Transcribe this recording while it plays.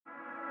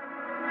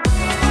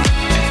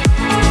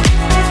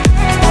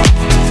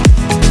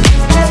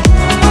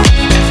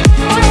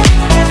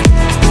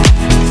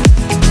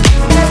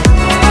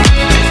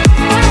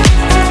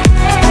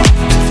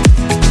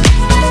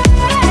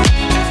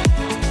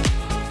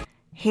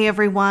Hey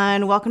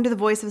everyone, welcome to the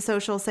Voice of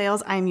Social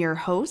Sales. I'm your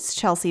host,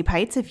 Chelsea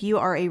Pites. If you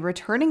are a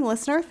returning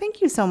listener, thank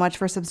you so much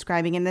for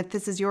subscribing. And if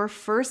this is your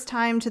first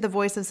time to the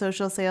Voice of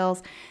Social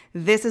Sales,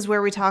 this is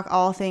where we talk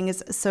all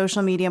things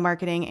social media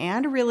marketing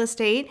and real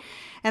estate.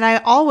 And I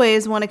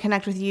always want to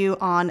connect with you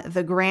on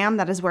the gram.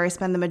 That is where I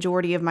spend the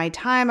majority of my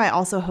time. I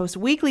also host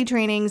weekly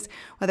trainings,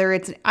 whether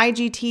it's an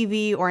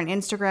IGTV or an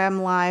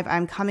Instagram Live.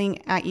 I'm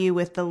coming at you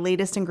with the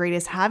latest and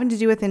greatest having to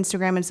do with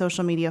Instagram and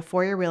social media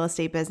for your real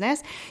estate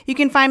business. You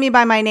can find me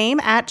by my name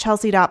at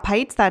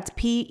chelsea.pites. That's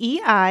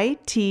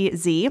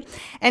P-E-I-T-Z.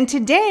 And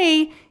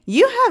today,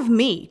 you have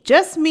me,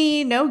 just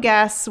me, no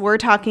guests. We're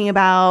talking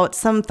about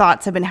some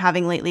thoughts I've been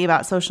having lately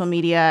about social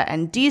media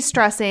and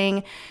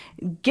de-stressing,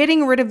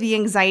 getting rid of the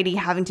anxiety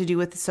having to do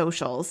with the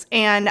socials.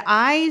 And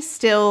I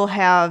still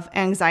have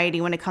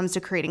anxiety when it comes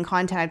to creating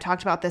content. I've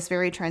talked about this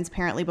very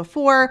transparently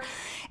before.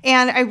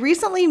 And I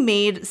recently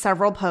made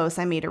several posts.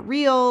 I made a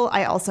reel.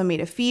 I also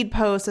made a feed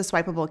post, a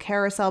swipeable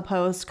carousel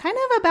post, kind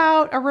of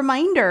about a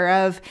reminder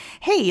of,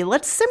 hey,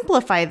 let's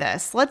simplify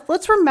this.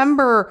 Let's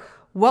remember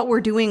what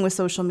we're doing with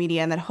social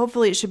media, and that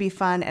hopefully it should be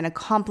fun and a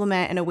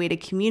complement and a way to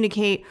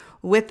communicate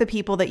with the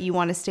people that you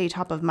want to stay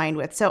top of mind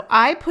with. So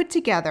I put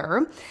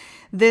together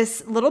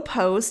this little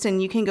post,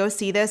 and you can go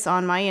see this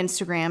on my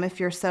Instagram if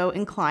you're so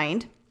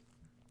inclined.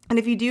 And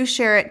if you do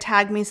share it,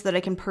 tag me so that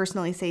I can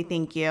personally say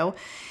thank you.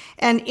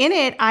 And in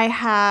it, I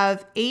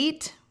have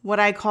 8 what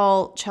I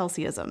call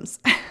Chelseaisms.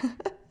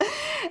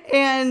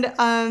 And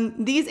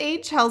these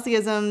 8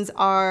 Chelseaisms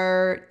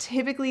are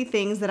typically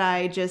things that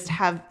I just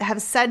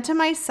have said to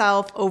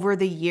myself over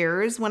the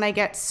years when I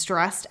get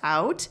stressed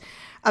out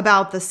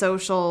about the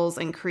socials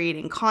and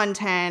creating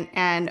content,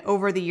 and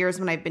over the years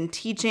when I've been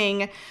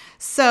teaching.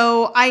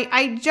 So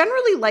I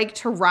generally like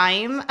to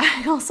rhyme.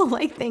 I also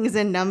like things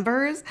in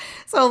numbers.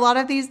 So a lot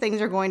of these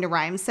things are going to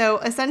rhyme. So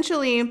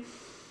essentially,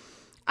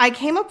 I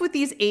came up with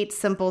these 8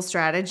 simple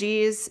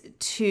strategies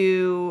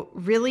to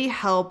really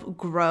help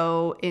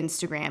grow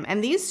Instagram.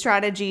 And these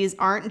strategies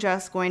aren't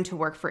just going to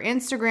work for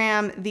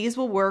Instagram. These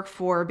will work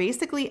for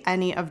basically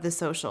any of the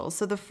socials.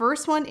 So the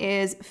first one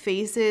is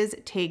Faces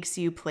takes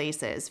you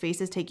places.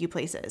 Faces take you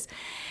places.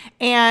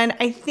 And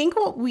I think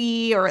what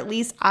we, or at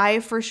least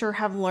I for sure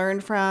have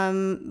learned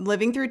from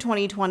living through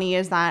 2020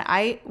 is that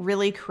I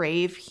really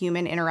crave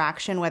human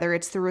interaction, whether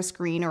it's through a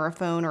screen or a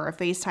phone or a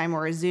FaceTime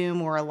or a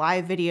Zoom or a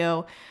live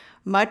video,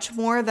 much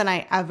more than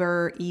I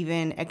ever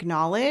even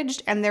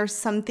acknowledged. And there's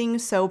something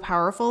so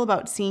powerful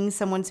about seeing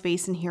someone's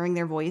face and hearing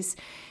their voice,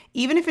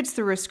 even if it's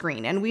through a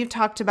screen. And we've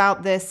talked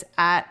about this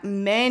at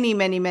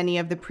many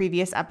of the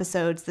previous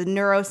episodes, the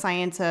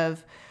neuroscience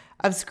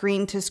of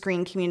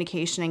screen-to-screen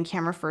communication and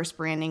camera-first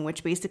branding,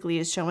 which basically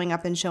is showing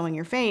up and showing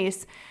your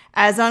face,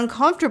 as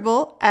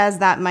uncomfortable as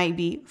that might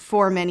be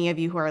for many of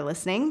you who are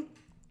listening.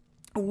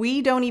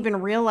 We don't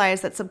even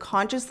realize that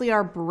subconsciously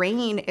our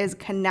brain is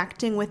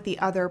connecting with the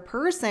other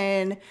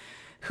person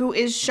who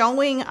is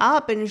showing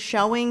up and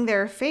showing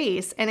their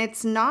face. And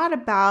it's not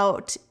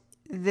about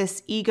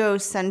this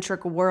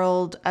egocentric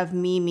world of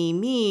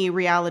me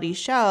reality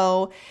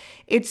show.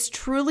 It's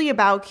truly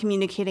about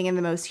communicating in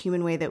the most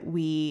human way that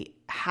we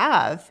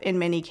have in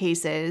many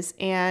cases,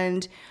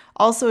 and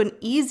also an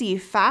easy,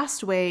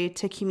 fast way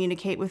to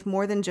communicate with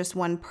more than just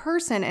one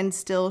person and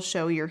still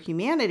show your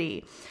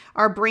humanity.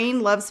 Our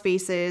brain loves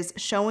faces.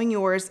 Showing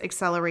yours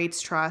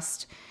accelerates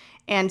trust.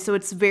 And so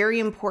it's very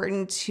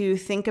important to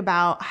think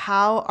about,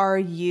 how are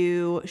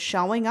you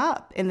showing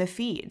up in the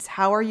feeds?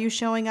 How are you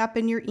showing up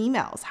in your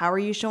emails? How are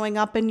you showing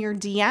up in your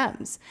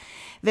DMs?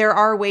 There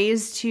are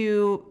ways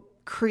to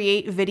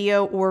create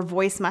video or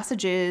voice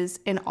messages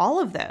in all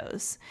of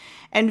those.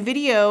 And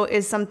video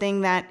is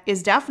something that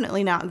is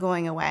definitely not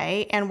going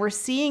away. And we're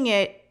seeing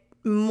it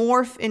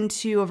morph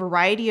into a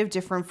variety of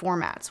different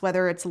formats,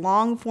 whether it's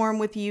long form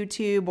with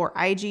YouTube or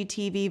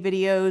IGTV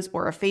videos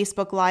or a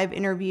Facebook Live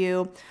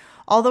interview,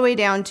 all the way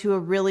down to a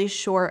really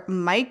short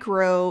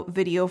micro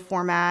video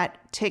format,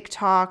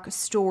 TikTok,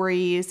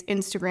 stories,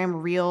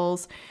 Instagram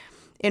Reels.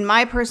 In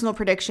my personal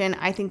prediction,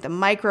 I think the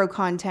micro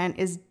content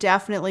is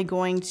definitely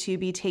going to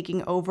be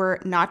taking over.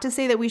 Not to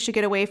say that we should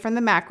get away from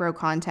the macro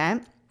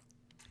content.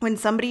 When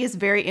somebody is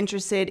very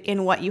interested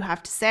in what you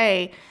have to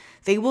say,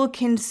 they will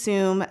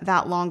consume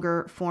that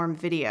longer form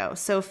video.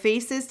 So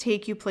Faces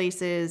take you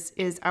places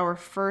is our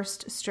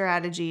first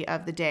strategy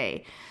of the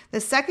day.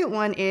 The second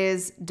one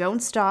is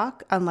don't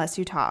stalk unless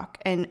you talk.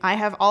 And I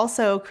have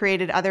also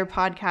created other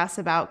podcasts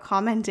about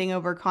commenting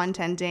over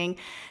contenting.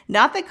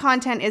 Not that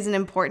content isn't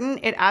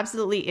important. It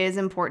absolutely is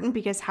important,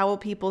 because how will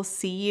people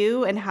see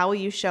you and how will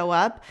you show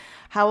up?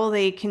 How will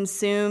they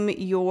consume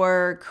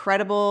your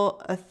credible,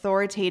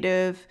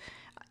 authoritative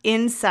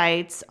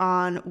insights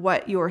on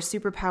what your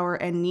superpower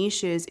and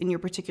niche is in your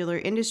particular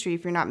industry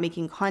if you're not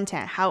making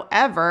content?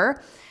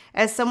 However,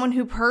 as someone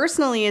who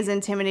personally is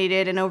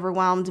intimidated and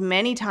overwhelmed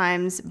many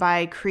times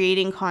by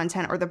creating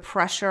content, or the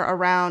pressure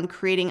around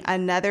creating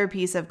another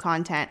piece of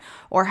content,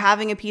 or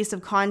having a piece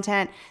of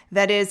content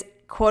that is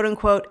quote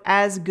unquote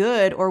as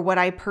good, or what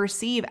I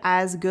perceive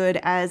as good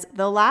as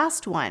the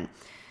last one,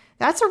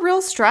 that's a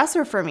real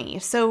stressor for me.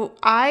 So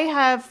I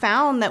have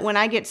found that when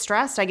I get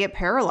stressed, I get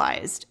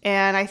paralyzed.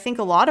 And I think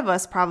a lot of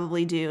us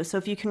probably do. So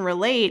if you can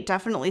relate,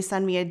 definitely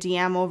send me a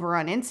DM over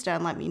on Insta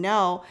and let me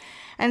know.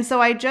 And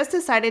so I just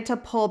decided to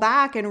pull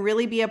back and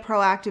really be a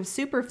proactive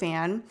super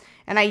fan.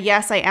 And I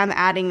am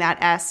adding that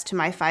S to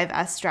my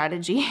 5S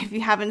strategy. If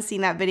you haven't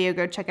seen that video,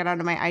 go check it out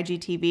on my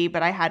IGTV.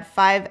 But I had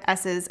 5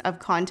 S's of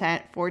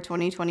content for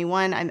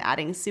 2021. I'm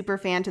adding super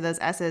fan to those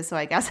S's. So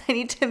I guess I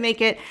need to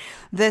make it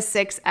the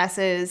 6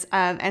 S's.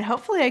 And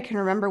hopefully I can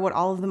remember what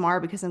all of them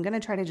are, because I'm going to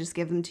try to just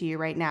give them to you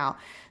right now.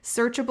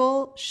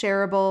 Searchable,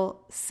 shareable,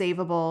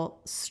 savable,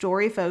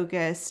 story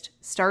focused,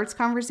 starts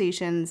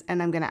conversations,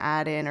 and I'm going to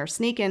add in or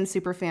sneak in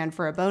superfan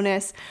for a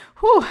bonus.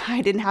 Whew,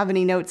 I didn't have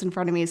any notes in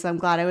front of me, so I'm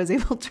glad I was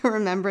able to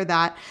remember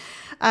that.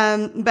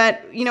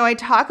 But I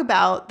talk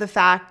about the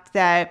fact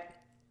that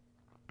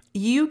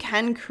you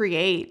can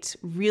create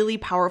really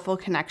powerful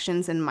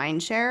connections in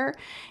mindshare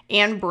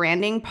and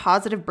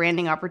positive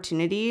branding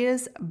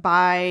opportunities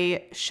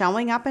by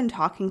showing up and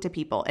talking to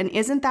people. And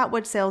isn't that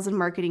what sales and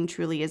marketing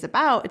truly is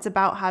about? It's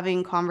about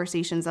having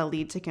conversations that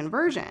lead to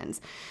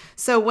conversions.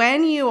 So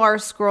when you are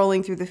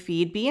scrolling through the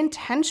feed, be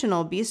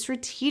intentional, be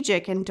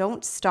strategic, and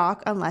don't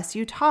stalk unless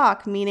you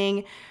talk,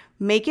 meaning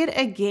make it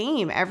a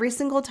game. Every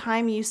single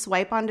time you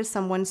swipe onto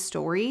someone's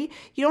story,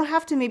 you don't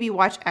have to maybe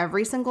watch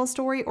every single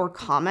story or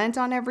comment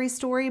on every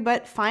story,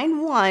 but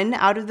find one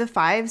out of the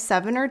 5,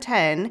 7, or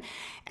 10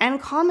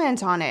 and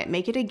comment on it.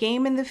 Make it a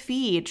game in the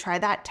feed. Try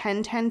that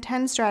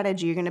 10-10-10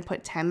 strategy. You're going to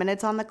put 10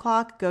 minutes on the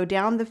clock, go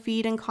down the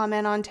feed and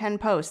comment on 10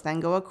 posts,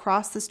 then go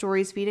across the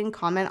stories feed and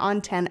comment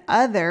on 10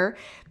 other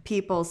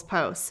people's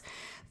posts.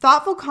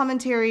 Thoughtful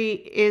commentary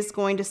is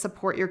going to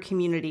support your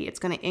community. It's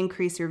going to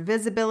increase your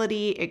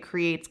visibility. It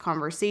creates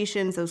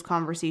conversations. Those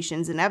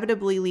conversations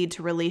inevitably lead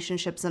to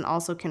relationships and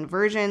also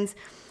conversions.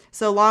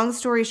 So long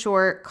story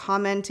short,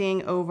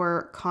 commenting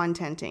over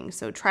contenting.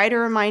 So try to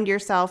remind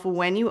yourself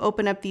when you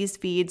open up these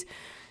feeds.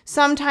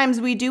 Sometimes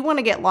we do want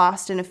to get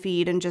lost in a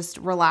feed and just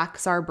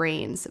relax our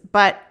brains,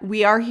 but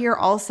we are here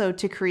also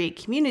to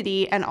create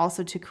community and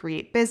also to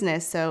create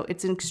business. So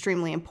it's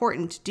extremely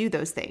important to do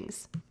those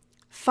things.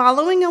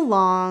 Following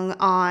along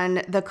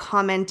on the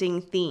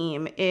commenting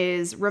theme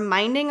is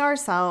reminding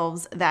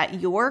ourselves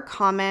that your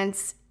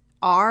comments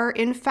are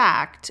in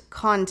fact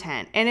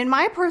content. And in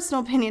my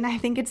personal opinion, I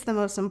think it's the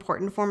most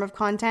important form of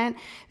content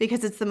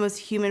because it's the most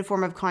human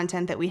form of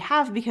content that we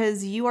have,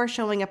 because you are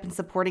showing up and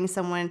supporting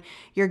someone.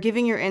 You're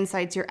giving your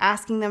insights. You're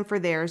asking them for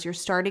theirs. You're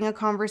starting a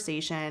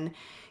conversation.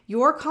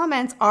 Your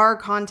comments are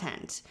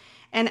content.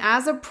 And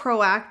as a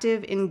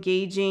proactive,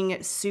 engaging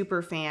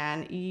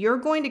superfan, you're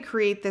going to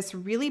create this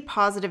really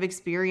positive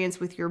experience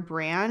with your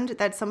brand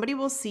that somebody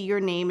will see your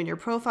name in your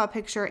profile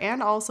picture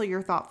and also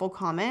your thoughtful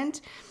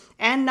comment.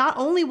 And not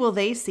only will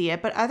they see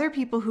it, but other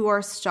people who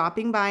are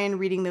stopping by and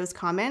reading those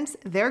comments,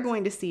 they're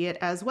going to see it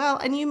as well.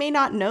 And you may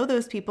not know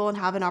those people and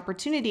have an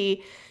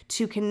opportunity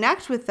to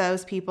connect with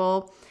those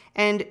people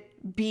and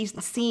be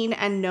seen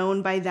and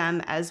known by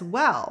them as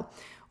well.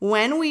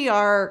 When we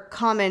are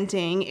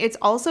commenting, it's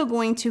also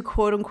going to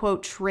quote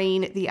unquote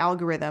train the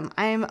algorithm.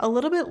 I'm a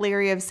little bit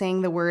leery of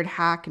saying the word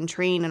hack and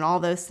train and all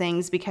those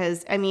things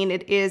because,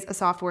 it is a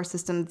software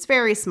system that's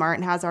very smart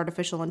and has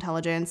artificial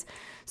intelligence.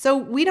 So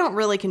we don't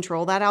really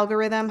control that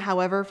algorithm.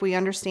 However, if we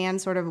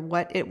understand sort of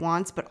what it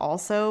wants, but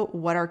also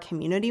what our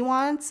community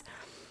wants,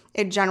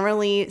 it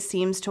generally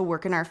seems to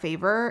work in our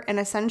favor. And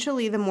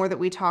essentially, the more that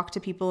we talk to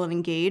people and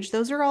engage,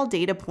 those are all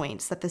data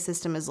points that the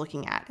system is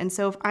looking at. And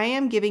so if I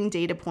am giving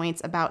data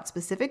points about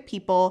specific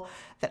people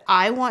that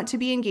I want to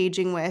be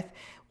engaging with,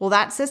 well,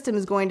 that system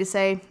is going to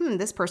say,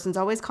 this person's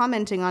always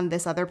commenting on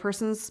this other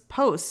person's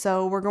post.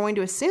 So we're going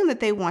to assume that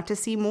they want to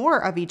see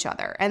more of each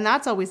other. And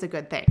that's always a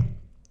good thing.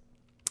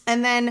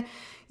 And then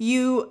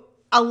you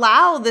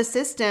allow the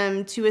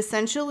system to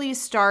essentially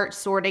start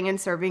sorting and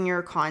serving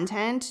your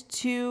content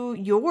to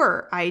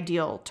your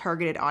ideal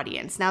targeted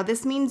audience. Now,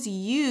 this means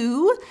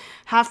you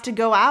have to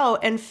go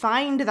out and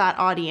find that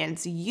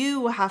audience.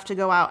 You have to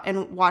go out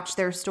and watch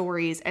their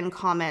stories and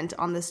comment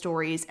on the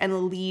stories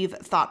and leave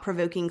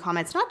thought-provoking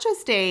comments, not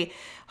just a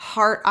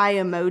heart eye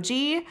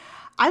emoji.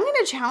 I'm going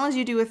to challenge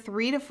you to do a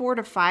 3 to 4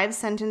 to 5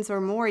 sentence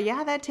or more.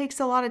 Yeah, that takes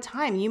a lot of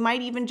time. You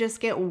might even just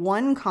get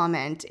one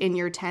comment in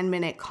your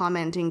 10-minute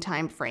commenting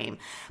time frame.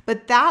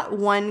 But that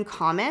one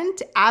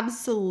comment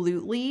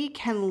absolutely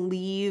can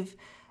leave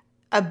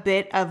a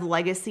bit of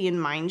legacy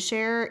and mind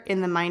share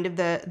in the mind of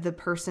the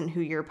person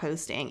who you're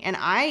posting. And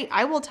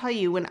I will tell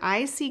you, when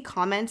I see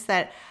comments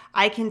that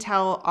I can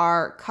tell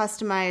are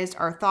customized,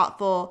 are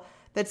thoughtful,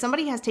 that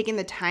somebody has taken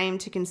the time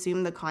to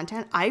consume the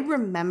content, I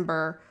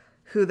remember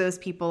who those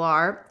people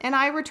are, and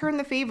I return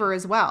the favor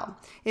as well.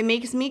 It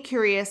makes me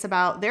curious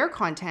about their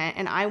content,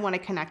 and I want to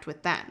connect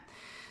with them.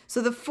 So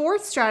the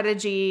fourth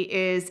strategy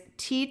is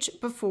teach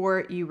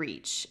before you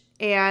reach.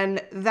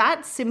 And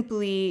that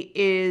simply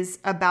is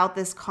about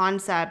this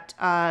concept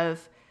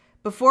of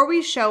before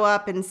we show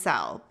up and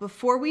sell,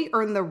 before we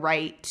earn the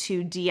right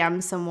to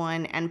DM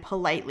someone and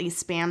politely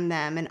spam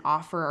them and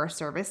offer our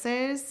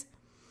services,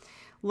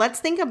 let's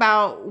think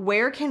about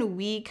where can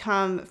we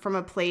come from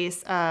a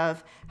place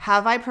of,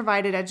 have I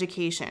provided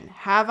education?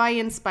 Have I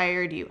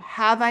inspired you?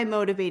 Have I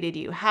motivated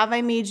you? Have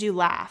I made you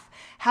laugh?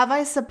 Have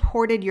I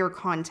supported your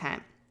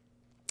content?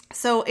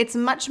 So it's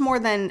much more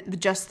than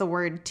just the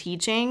word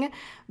teaching,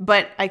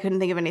 but I couldn't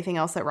think of anything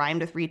else that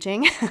rhymed with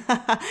reaching.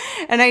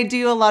 And I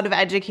do a lot of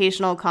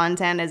educational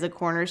content as a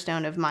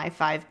cornerstone of my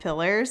 5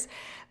 pillars.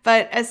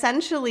 But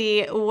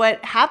essentially,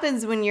 what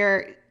happens when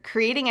you're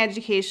creating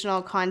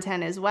educational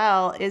content as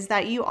well is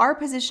that you are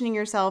positioning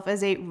yourself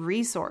as a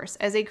resource,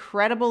 as a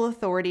credible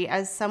authority,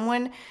 as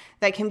someone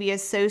that can be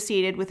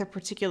associated with a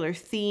particular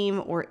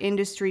theme or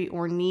industry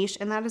or niche,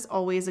 and that is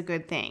always a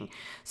good thing.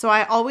 So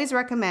I always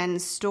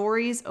recommend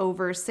stories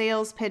over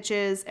sales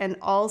pitches, and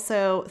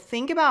also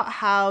think about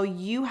how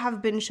you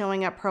have been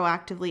showing up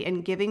proactively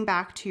and giving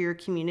back to your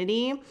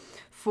community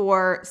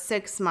for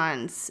 6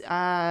 months,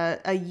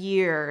 a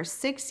year,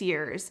 6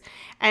 years,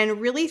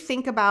 and really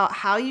think about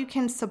how you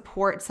can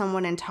support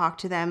someone and talk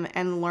to them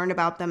and learn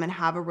about them and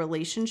have a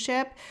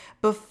relationship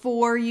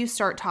before you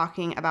start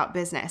talking about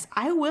business.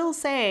 I will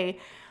say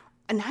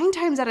 9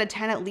 times out of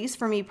 10, at least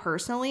for me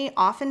personally,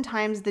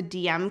 oftentimes the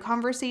DM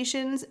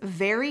conversations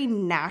very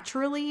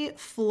naturally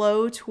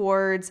flow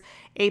towards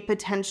a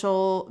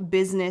potential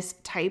business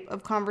type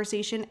of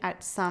conversation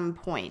at some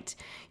point.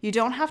 You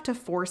don't have to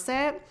force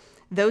it.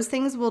 Those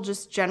things will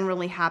just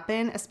generally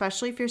happen,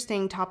 especially if you're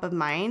staying top of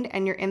mind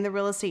and you're in the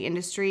real estate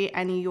industry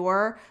and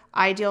your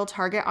ideal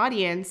target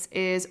audience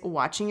is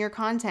watching your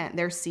content.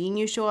 They're seeing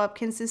you show up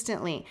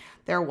consistently.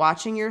 They're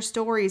watching your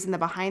stories in the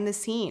behind the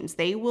scenes.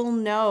 They will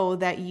know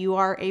that you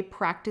are a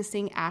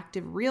practicing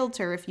active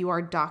realtor if you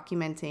are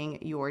documenting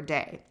your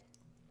day.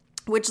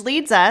 Which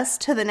leads us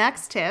to the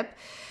next tip,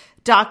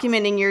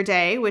 documenting your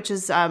day, which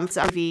is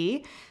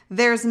V.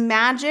 There's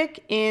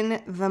magic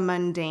in the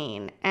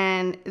mundane.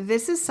 And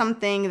this is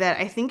something that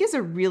I think is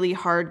a really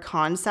hard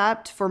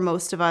concept for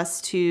most of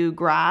us to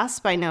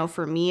grasp. I know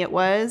for me it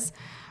was.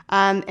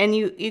 And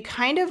you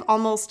kind of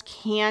almost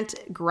can't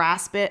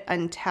grasp it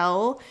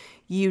until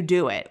you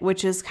do it,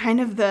 which is kind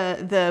of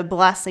the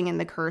blessing and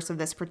the curse of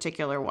this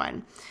particular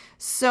one.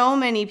 So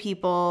many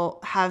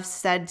people have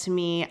said to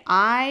me,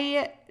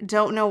 I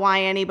don't know why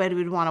anybody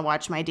would want to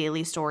watch my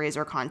daily stories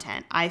or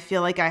content. I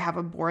feel like I have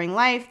a boring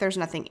life. There's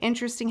nothing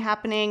interesting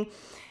happening.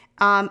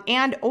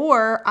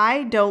 Or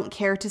I don't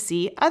care to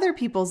see other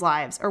people's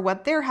lives or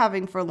what they're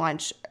having for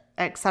lunch,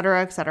 et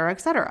cetera, et cetera,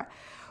 et cetera.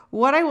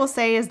 What I will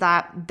say is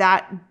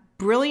that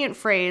brilliant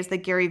phrase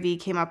that Gary Vee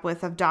came up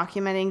with of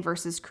documenting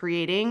versus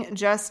creating,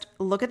 just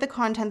look at the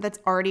content that's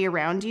already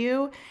around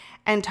you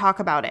and talk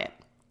about it.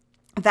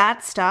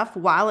 That stuff,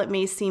 while it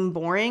may seem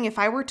boring, if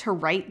I were to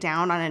write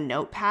down on a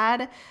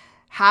notepad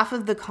half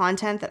of the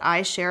content that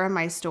I share in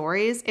my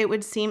stories, it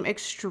would seem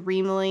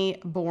extremely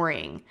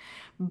boring.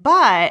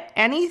 But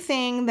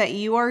anything that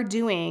you are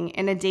doing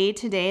in a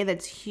day-to-day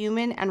that's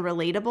human and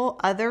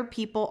relatable, other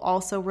people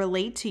also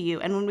relate to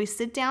you. And when we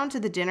sit down to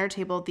the dinner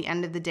table at the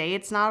end of the day,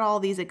 it's not all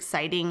these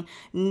exciting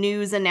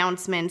news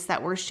announcements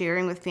that we're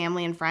sharing with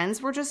family and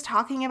friends. We're just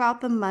talking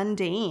about the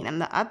mundane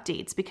and the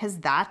updates, because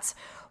that's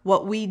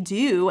what we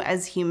do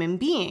as human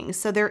beings.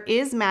 So there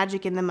is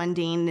magic in the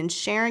mundane and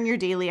sharing your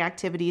daily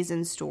activities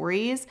and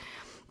stories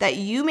that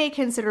you may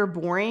consider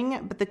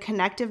boring, but the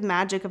connective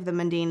magic of the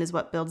mundane is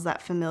what builds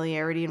that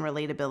familiarity and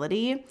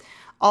relatability.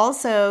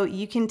 Also,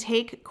 you can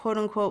take quote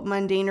unquote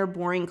mundane or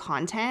boring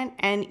content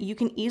and you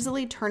can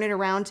easily turn it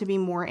around to be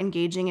more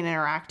engaging and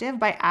interactive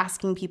by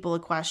asking people a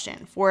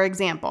question. For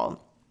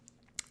example,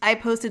 I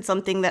posted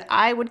something that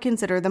I would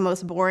consider the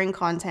most boring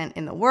content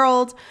in the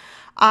world.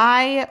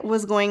 I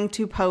was going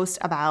to post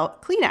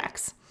about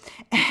Kleenex,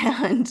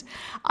 and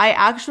I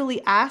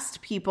actually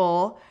asked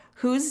people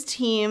whose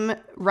team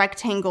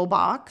rectangle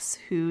box,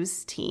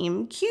 whose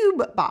team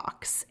cube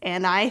box,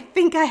 and I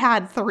think I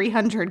had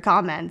 300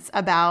 comments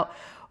about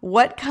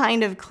what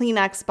kind of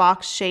Kleenex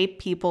box shape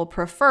people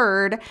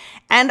preferred,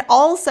 and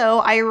also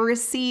I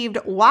received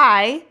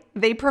why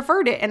they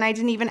preferred it, and I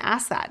didn't even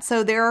ask that.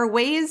 So there are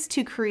ways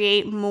to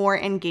create more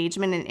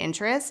engagement and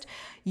interest.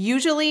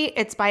 Usually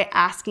it's by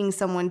asking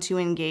someone to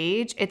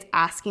engage. It's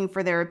asking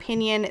for their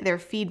opinion, their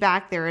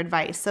feedback, their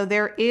advice. So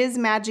there is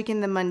magic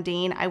in the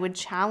mundane. I would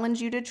challenge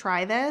you to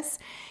try this.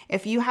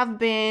 If you have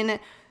been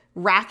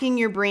racking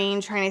your brain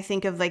trying to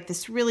think of like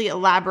this really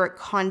elaborate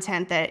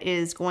content that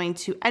is going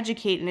to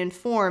educate and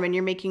inform, and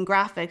you're making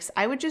graphics,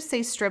 I would just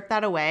say strip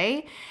that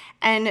away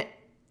and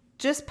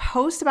just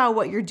post about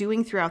what you're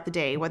doing throughout the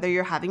day, whether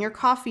you're having your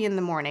coffee in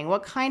the morning.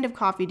 What kind of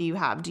coffee do you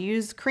have? Do you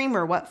use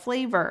creamer? What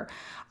flavor?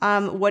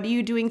 What are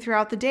you doing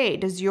throughout the day?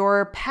 Does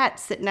your pet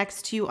sit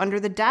next to you under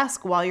the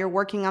desk while you're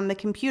working on the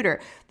computer?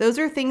 Those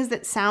are things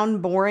that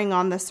sound boring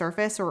on the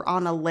surface or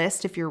on a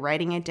list if you're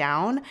writing it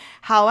down.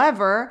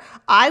 However,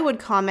 I would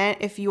comment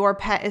if your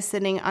pet is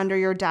sitting under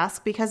your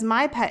desk, because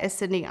my pet is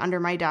sitting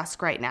under my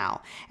desk right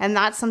now. And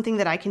that's something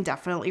that I can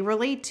definitely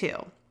relate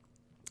to.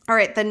 All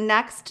right, the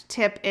next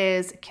tip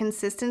is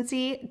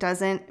consistency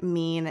doesn't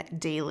mean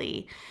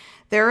daily.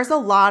 There is a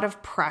lot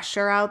of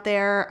pressure out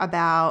there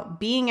about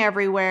being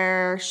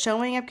everywhere,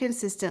 showing up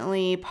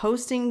consistently,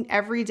 posting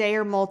every day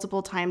or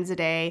multiple times a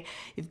day.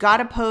 You've got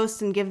to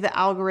post and give the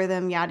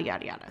algorithm, yada,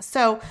 yada, yada.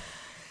 So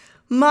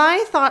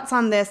my thoughts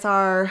on this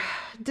are,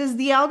 does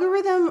the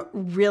algorithm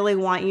really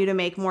want you to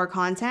make more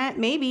content?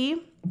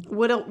 Maybe.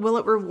 Will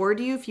it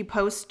reward you if you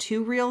post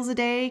 2 reels a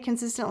day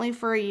consistently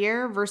for a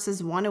year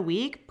versus 1 a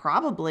week?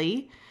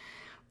 Probably.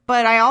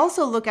 But I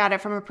also look at it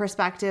from a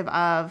perspective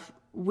of,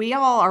 we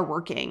all are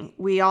working.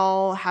 We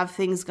all have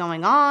things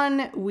going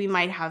on. We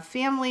might have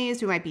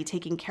families. We might be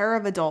taking care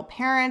of adult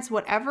parents.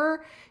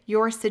 Whatever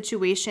your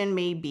situation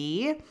may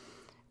be,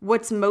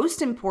 what's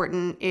most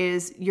important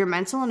is your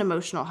mental and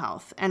emotional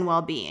health and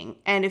well-being.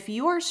 And if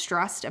you are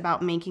stressed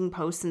about making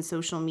posts in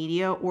social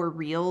media or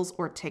reels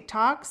or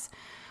TikToks,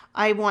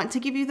 I want to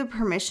give you the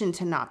permission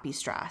to not be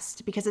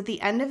stressed, because at the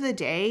end of the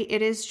day,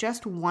 it is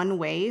just one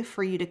way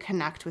for you to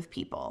connect with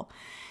people.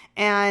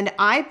 And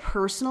I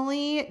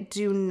personally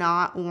do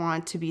not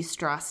want to be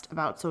stressed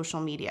about social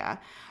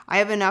media. I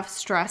have enough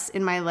stress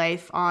in my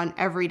life on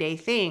everyday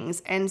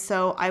things. And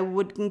so I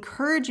would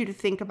encourage you to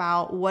think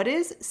about what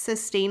is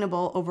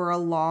sustainable over a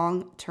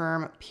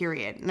long-term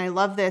period. And I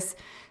love this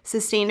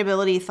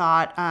sustainability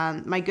thought.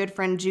 My good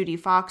friend Judy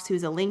Fox,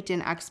 who's a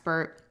LinkedIn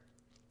expert,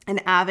 an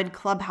avid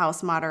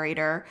Clubhouse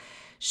moderator,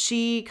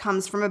 she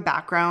comes from a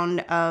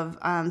background of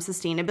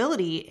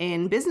sustainability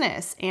in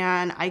business.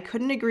 And I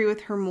couldn't agree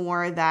with her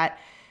more that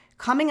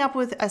coming up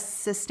with a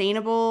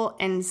sustainable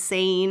and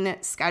sane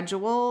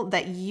schedule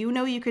that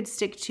you could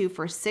stick to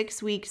for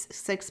 6 weeks,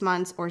 6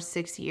 months, or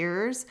 6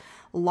 years,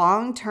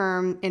 long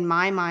term, in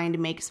my mind,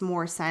 makes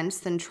more sense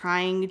than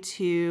trying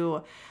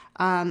to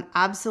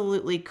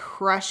absolutely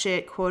crush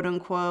it, quote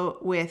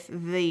unquote, with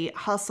the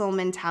hustle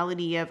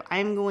mentality of,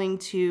 I'm going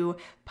to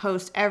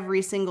post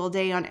every single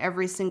day on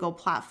every single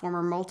platform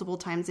or multiple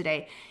times a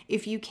day.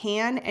 If you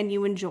can and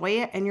you enjoy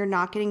it and you're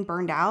not getting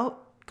burned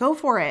out, go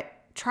for it.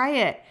 Try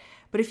it.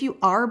 But if you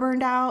are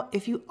burned out,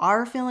 if you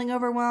are feeling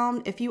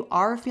overwhelmed, if you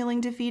are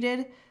feeling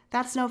defeated,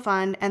 that's no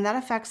fun. And that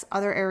affects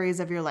other areas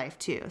of your life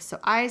too. So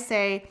I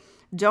say,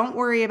 don't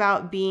worry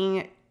about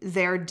being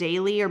there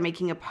daily or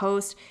making a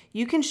post.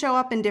 You can show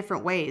up in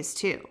different ways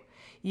too.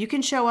 You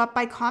can show up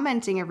by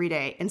commenting every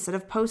day instead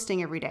of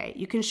posting every day.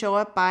 You can show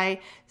up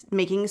by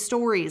making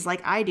stories like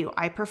I do.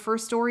 I prefer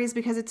stories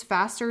because it's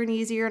faster and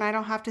easier and I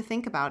don't have to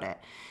think about it.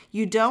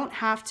 You don't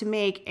have to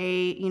make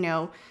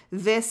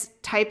this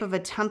type of a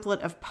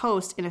template of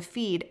post in a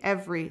feed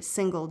every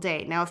single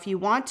day. Now, if you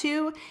want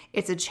to,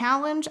 it's a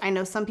challenge. I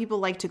know some people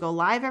like to go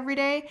live every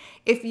day.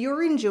 If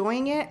you're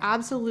enjoying it,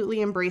 absolutely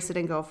embrace it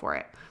and go for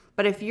it.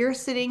 But if you're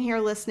sitting here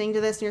listening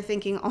to this and you're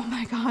thinking, oh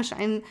my gosh,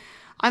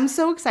 I'm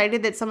so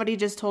excited that somebody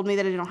just told me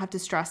that I don't have to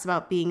stress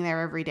about being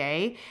there every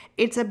day.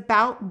 It's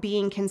about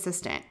being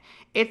consistent.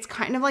 It's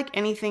kind of like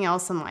anything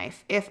else in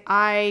life. If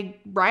I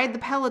ride the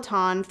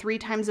Peloton 3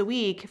 times a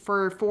week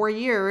for 4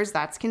 years,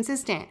 that's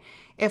consistent.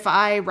 If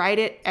I ride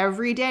it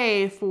every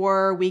day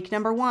for week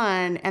number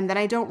 1 and then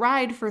I don't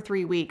ride for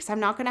 3 weeks,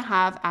 I'm not going to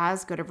have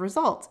as good of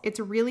results.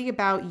 It's really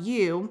about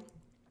you.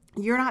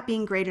 You're not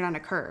being graded on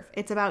a curve.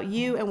 It's about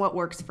you and what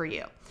works for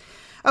you.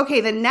 Okay,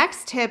 the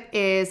next tip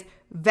is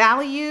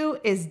value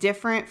is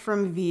different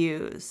from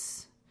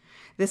views.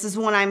 This is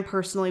one I'm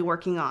personally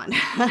working on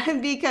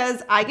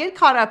because I get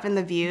caught up in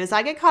the views.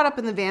 I get caught up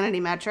in the vanity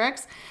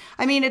metrics.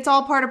 I mean, it's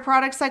all part of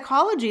product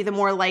psychology. The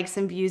more likes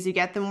and views you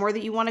get, the more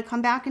that you want to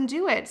come back and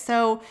do it.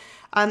 So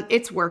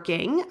it's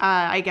working,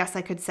 I guess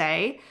I could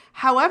say.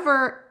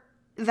 However,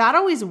 that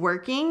always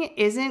working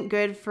isn't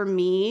good for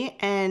me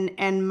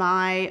and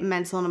my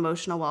mental and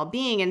emotional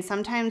well-being. And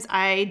sometimes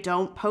I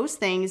don't post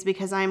things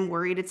because I'm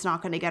worried it's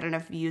not going to get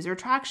enough views or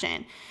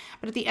traction.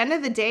 But at the end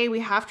of the day,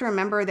 we have to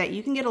remember that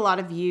you can get a lot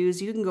of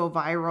views, you can go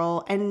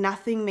viral, and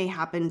nothing may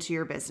happen to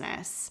your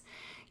business.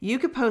 You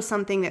could post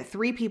something that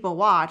 3 people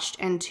watched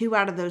and 2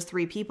 out of those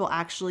 3 people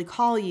actually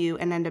call you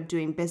and end up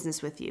doing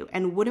business with you.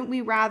 And wouldn't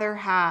we rather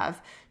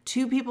have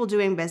 2 people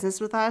doing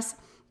business with us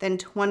than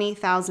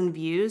 20,000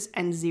 views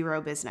and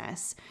 0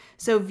 business?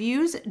 So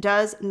views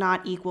does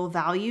not equal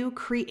value.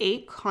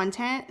 Create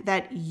content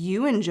that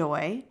you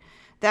enjoy,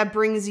 that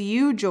brings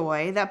you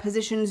joy, that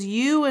positions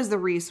you as the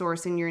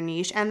resource in your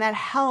niche, and that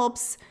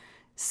helps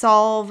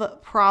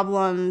solve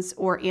problems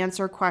or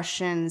answer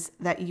questions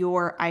that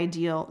your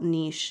ideal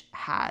niche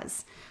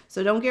has.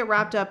 So don't get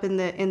wrapped up in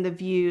the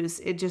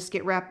views. It just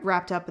get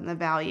wrapped up in the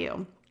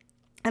value.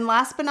 And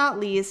last but not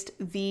least,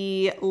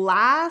 the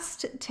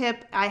last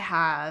tip I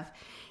have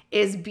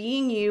is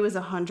being you is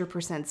 100%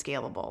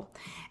 scalable.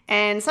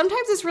 And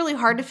sometimes it's really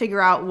hard to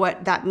figure out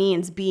what that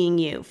means, being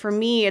you. For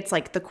me, it's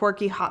like the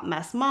quirky hot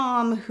mess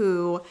mom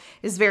who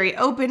is very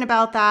open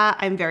about that.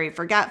 I'm very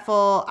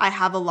forgetful. I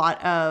have a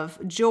lot of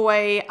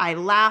joy. I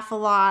laugh a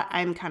lot.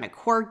 I'm kind of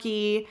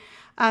quirky.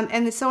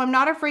 And so I'm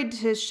not afraid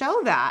to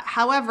show that.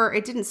 However,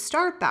 it didn't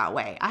start that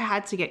way. I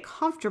had to get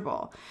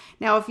comfortable.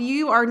 Now, if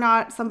you are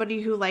not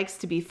somebody who likes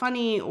to be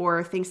funny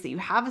or thinks that you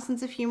have a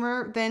sense of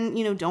humor, then,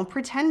 don't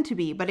pretend to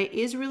be. But it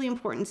is really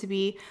important to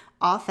be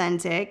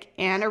authentic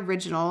and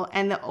original.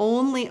 And the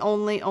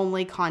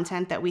only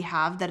content that we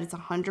have that is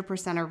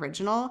 100%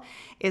 original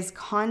is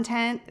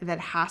content that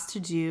has to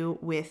do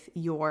with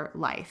your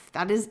life.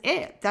 That is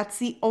it. That's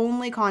the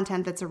only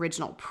content that's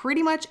original.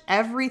 Pretty much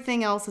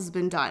everything else has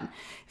been done.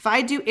 If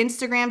I do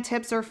Instagram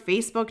tips or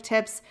Facebook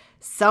tips,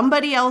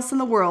 somebody else in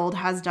the world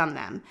has done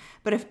them.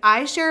 But if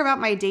I share about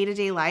my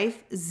day-to-day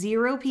life,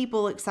 0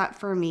 people except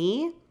for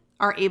me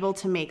are able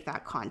to make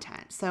that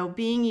content. So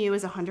being you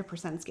is 100%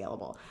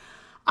 scalable.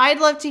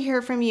 I'd love to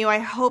hear from you. I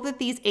hope that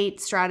these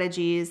 8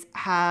 strategies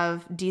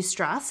have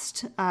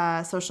de-stressed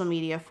social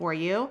media for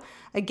you.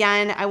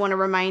 Again, I want to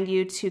remind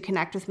you to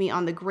connect with me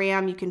on the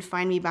gram. You can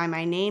find me by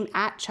my name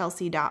at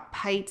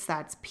chelsea.peitz.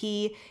 That's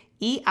Peitz.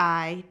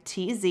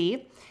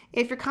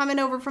 If you're coming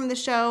over from the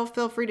show,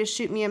 feel free to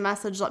shoot me a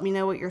message. Let me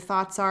know what your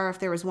thoughts are, if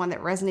there was one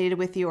that resonated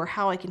with you, or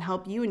how I can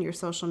help you in your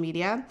social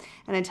media.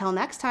 And until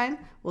next time,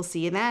 we'll see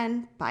you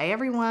then. Bye,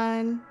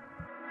 everyone.